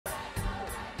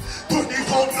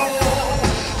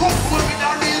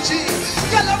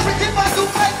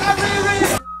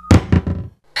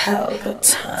Pelpa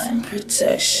time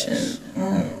protection.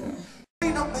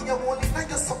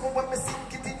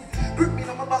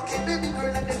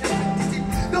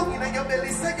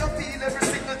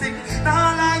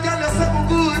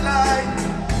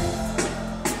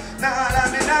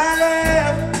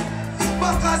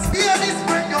 Because baby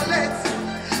spread your legs.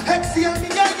 Exhale me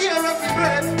and hear every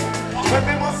breath. When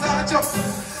me massage up,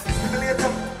 stimulate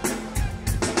up.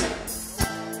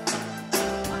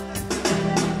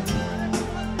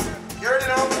 You heard it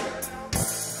now?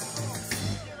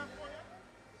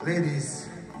 Ladies,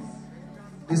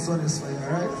 this one is for you,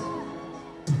 alright?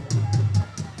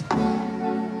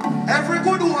 Every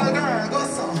good old girl, go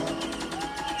so.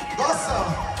 Go so.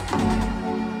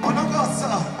 Oh no, go so.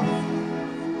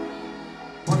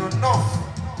 But enough.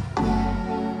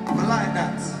 I like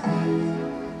that.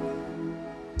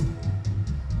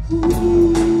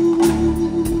 Ooh.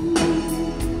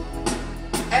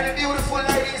 Any beautiful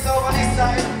ladies over this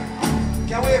side?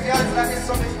 Can wave your hands like this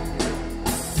for me?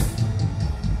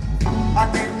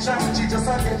 Attention, she just a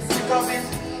get sick of it.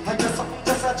 I just a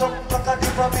jump back at the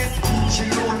vomit. She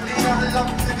lonely and long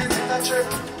to visit the trip.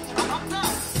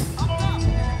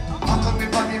 I come me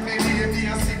body, me baby,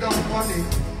 and sit down on it.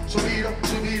 Show me up,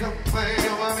 where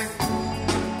you want me.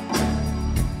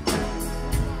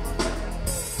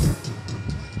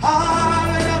 Ah,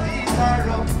 when I beat her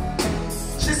up,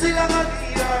 she still a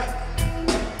need her.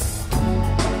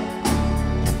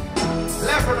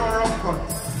 Left her no rough cut.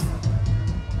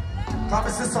 Come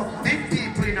and see some big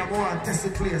people in a more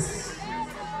tested place.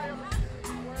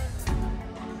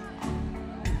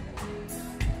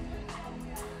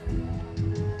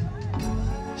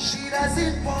 She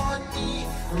doesn't want me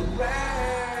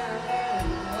around.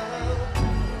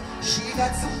 She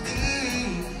got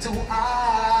something to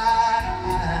hide.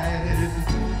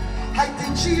 I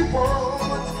think she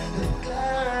wants a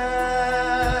club,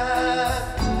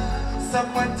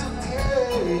 someone to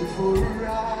take for a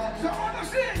ride.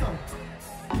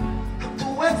 To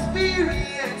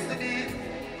experience the need.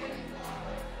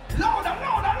 Louder.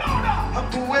 I'm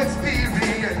to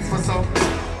experience for something.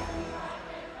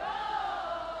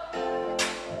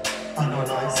 I know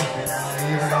like something out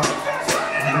here.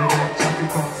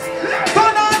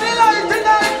 Turn on the light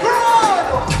tonight, crowd.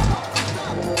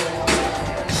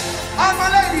 All my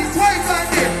ladies, wait like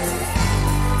this.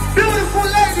 Beautiful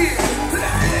ladies.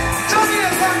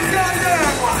 Jamaican girl there.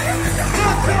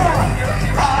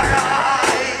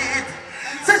 Alright.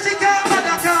 Say she can't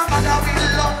bother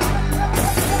with love.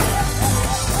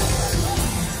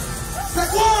 Say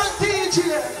one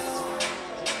Teejay.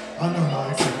 I know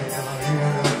like something out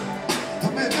here.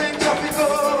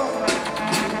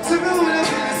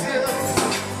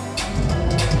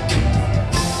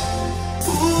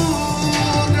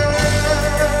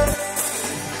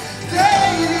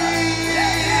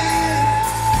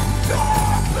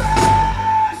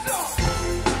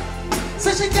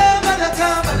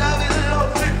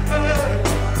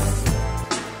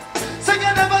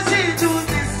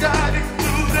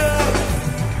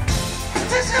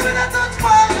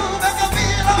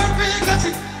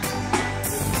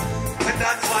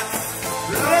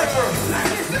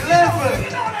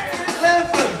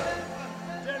 Level.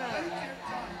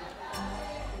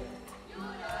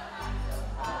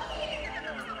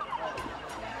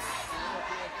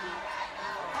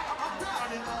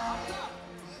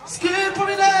 Skip for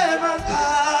me there, man,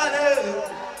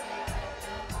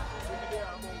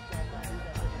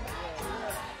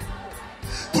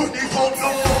 Put it on no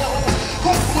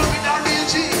come for me now, real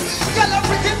G. Girl, I'm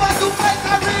pretty bad to fight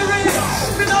a real.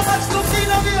 Me no much to see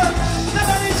no girl.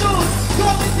 Never need you. You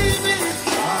want me TV.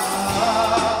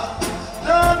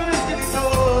 Love me the skinny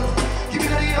toes. Give me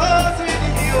the horse with the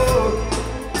heel.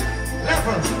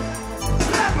 Level.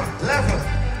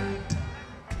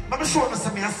 Let me show you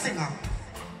something, I'm a singer.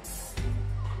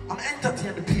 I'm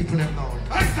entertaining the people now.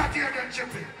 Entertain them,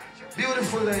 Chippy.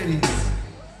 Beautiful ladies.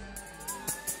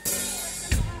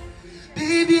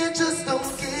 Baby, I just don't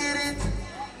get it.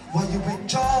 Why you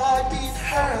enjoy being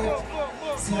hurt?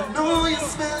 See, I know you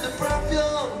smell the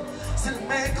perfume. Still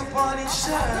makeup on his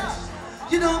shirt.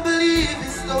 You don't believe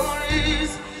his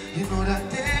stories. You know that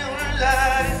they were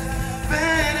lies.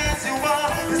 Bad as you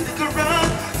are, you stick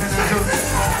around. And I just,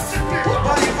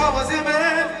 but if I was your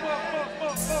man,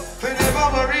 I never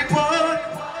would report.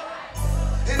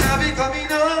 And I'll be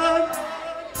coming on.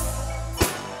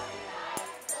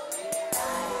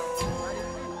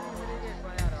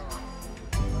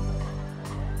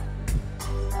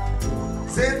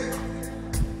 Say it.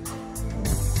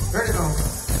 Ready now.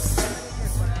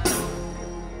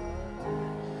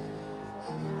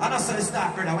 I know so it's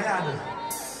dark, brother. What you do?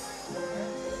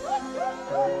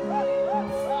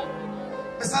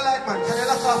 Mr. Lightman, can you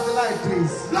lock off the light,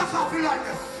 please? Lock off the light.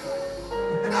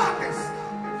 The darkness.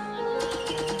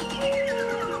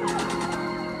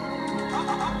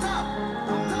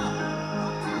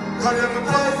 Can you ever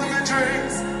play with your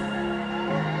dreams?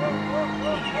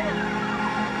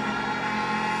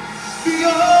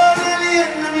 Beyond alien,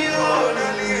 I'm beyond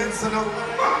alien, so no.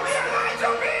 Mommy, I like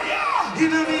your video. You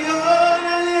know beyond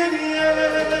alien, yeah.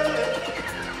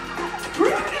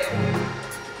 Ready?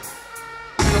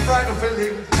 I'm trying to feel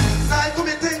it. Side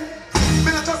committing. Me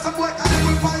not just some boy, and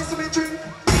will find some drink.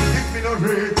 If me no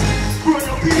rate, grown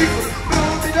up people, me don't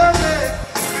want me done late.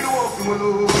 Me don't want to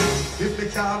alone. If me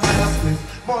can't buy a split,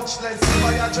 much less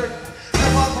buy a drink.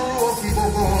 Never grow up, people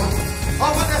go on.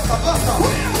 Over there, stop, stop.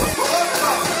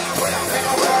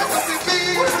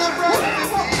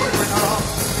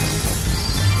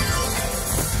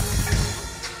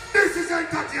 This is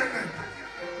entertainment.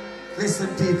 Listen,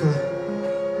 people.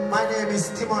 My name is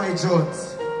Teejay Jones,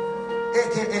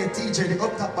 aka Teejay, the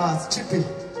up top boss, Chippy,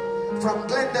 from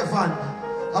Glendevon,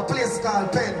 a place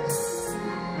called Penn.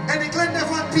 Any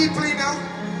Glendevon people in here?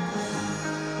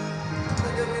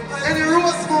 Any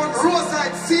Rosemount,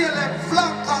 Roseite, CLM,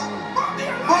 Flanker,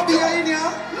 Bobby in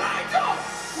here?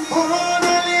 Oh,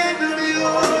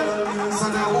 so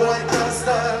the boy can't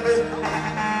style me.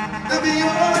 The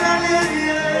beyond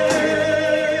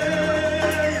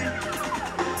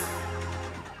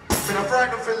me not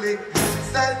frightened of feeling,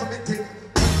 style to me think.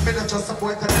 Me not just a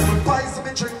boy can never buy some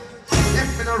drink. If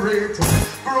me not rate,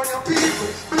 grown your people,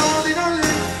 blood in a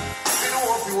link. Me don't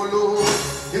want you alone.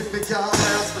 If me can't buy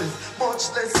a split, much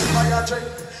less buy a drink.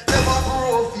 Never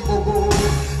grow up, people go.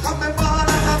 Come me born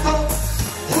at a top.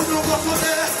 Who don't go for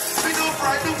there? Me not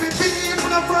frightened of people,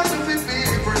 not frightened of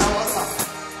people. Now what's up?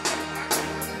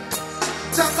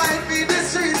 Just like me, the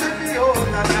streets with me all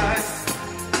the night.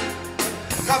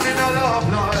 Come in a love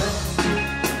noise.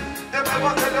 Them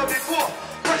ever tell you before.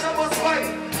 Pressure must fight.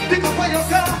 Pick up on your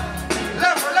car.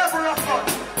 Level of fun.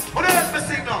 What else me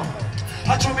sing now?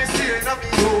 I show me see in me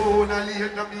own. I lay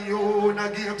in me own. I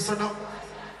game so now.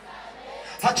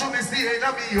 I show me see in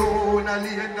me own. I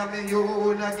lay in me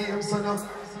own. I game so now.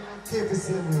 Keep the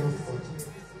same way of fun.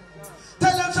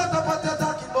 Tell them shut up what they're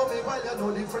talking about me while you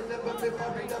know the friend them when me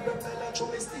parry them tell them show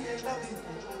me stay in me.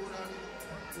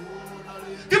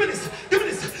 Give me this, give me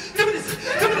this, give me this,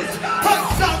 give me this. Right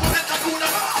now to make a tuna,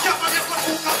 yama yama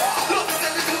kuka. Look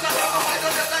at the tuna, yama I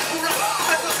don't get like kura.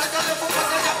 Let's go take a look at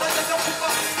the yama yama kuka.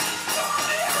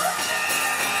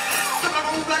 Look at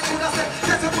move like tuna say,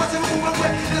 let's go watch him move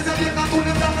away. Let's go get a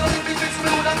tuna down the big things me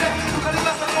on that day. Look at the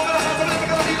last one over the house, let's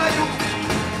go be like you.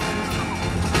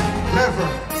 Never.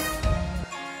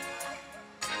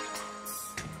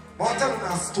 I'll tell you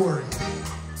a story.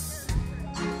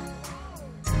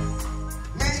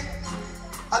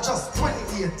 I just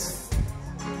 28,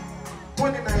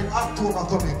 29 October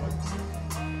coming.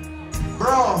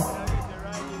 Bro,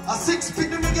 a 6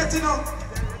 pick me get, you know.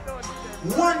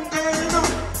 One day, you know.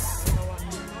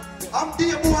 I'm the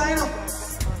boy, you know.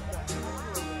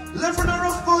 Left in a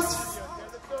rough foot.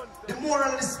 The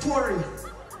moral of the story.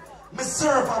 Me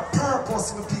serve a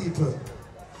purpose, my people.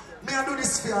 Me I do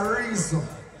this for a reason.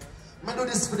 Me do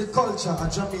this for the culture of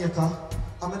Jamaica.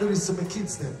 And me do this to my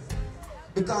kids then.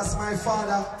 Because my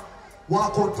father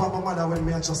walked out from my mother when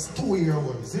we were just 2 years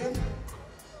old, see?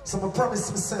 So I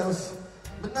promised myself,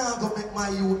 I'm not going to make my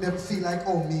youth them feel like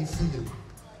how me feel.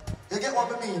 You get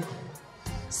what I mean?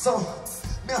 So,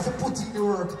 me have to put in the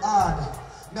work hard.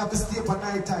 Me have to stay up at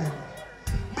night time.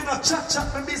 Me not chat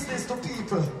my business to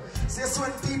people. See, so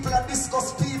when people are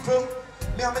discuss people,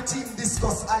 me and my team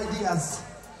discuss ideas.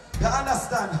 You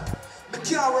understand? Me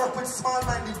can't work with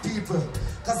small-minded people.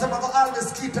 Because them are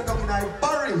always keep it down in a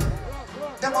barrel.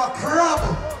 Them are crab.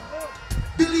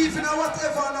 Believe in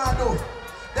whatever I do.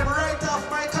 Them write off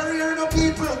my career, you know,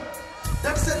 people.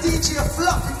 Them say DJ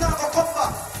flop, you never come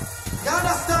back. You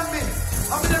understand me?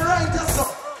 I'm in the writer, so.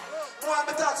 I want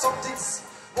to talk some things.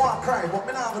 I want to cry, but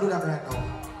I'm not going to do that right now.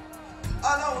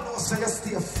 All I know is so you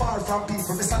stay far from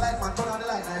people. Mr. Lightman, turn on the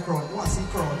light like crowd. You want to see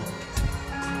crowd?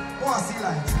 You want to see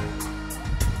light?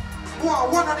 You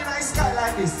want one on the night sky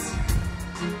like this?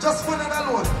 Just one and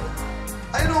alone.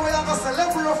 I know we have a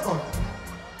celebrity of God.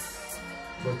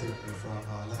 Protect me from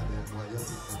all of them. Why you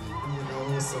think to me? You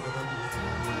know, some of them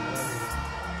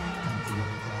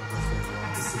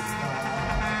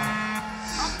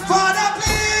Father,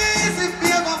 please, if me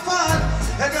ever fall,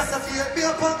 I guess I feel me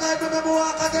up on God, remember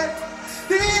walk again.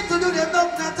 Need to do them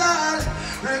not at all.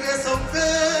 Reggae some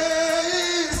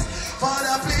face.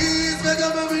 Father, please, make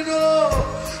them me know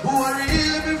who are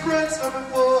really my friends from my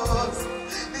folks.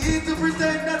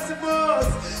 pretend that's the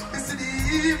most. This is the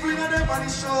evil in them on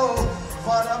the show.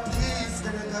 Father, please,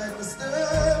 can you guide my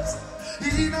steps?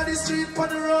 In the street, on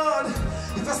the road.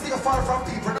 If I stay far from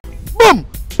people. Boom!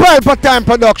 Pelpa Time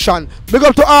Production. Big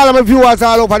up to all of my viewers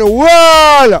all over the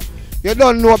world. You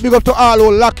don't know. Big up to all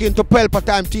who lock into Pelpa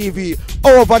Time TV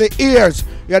over the years.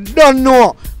 You don't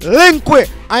know. Link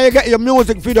with and you get your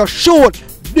music video shoot,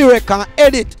 direct and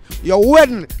edit. Your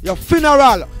wedding, your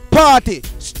funeral, party,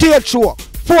 stage show,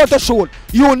 photo shoot,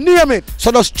 you name it.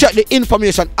 So just check the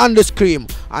information on the screen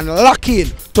and lock in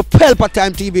to Pelpa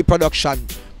Time TV Production.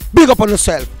 Big up on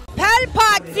yourself.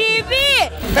 Pelpa TV!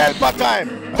 Pelpa Time!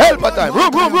 Pelpa Time!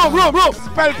 Room!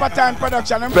 Pelpa Time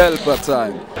Production. Pelpa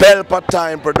Time. Pelpa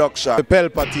Time Production.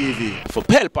 Pelpa TV. For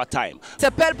Pelpa Time. It's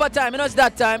a Pelpa Time, you know it's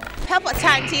that time. Pelpa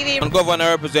Time TV. I'm governor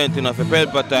representing of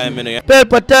Pelpa Time, you know.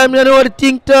 Pelpa Time, you know what the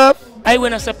thing tough? I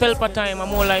when I say Pelpa Time, I'm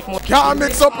more like more. Can't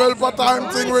mix up Pelpa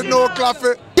Time thing with no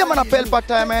coffee. Yeah, man, a Pelpa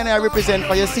Time, and I represent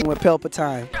for your scene with Pelpa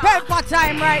Time. Pelpa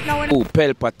Time right now. Oh,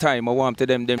 Pelpa Time, I want to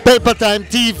them. Pelpa Time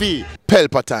TV.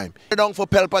 Pelpa Time. You're down for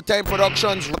Pelpa Time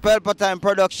Productions. Pelpa Time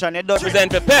Production, it does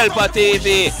Represent for Pelpa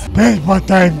TV. Pelpa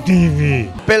Time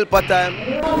TV. Pelpa Time.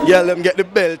 Yeah, let them get the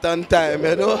belt on time,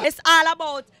 you know. It's all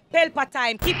about Pelpa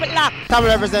Time. Keep it locked. Come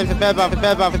represent for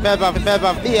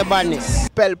Pelpa, be a badness.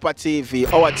 Pelpa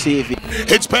TV, our TV.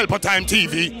 It's Pelpa Time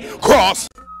TV. Cross.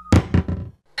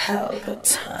 Pelpa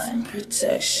Time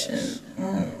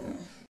Protection.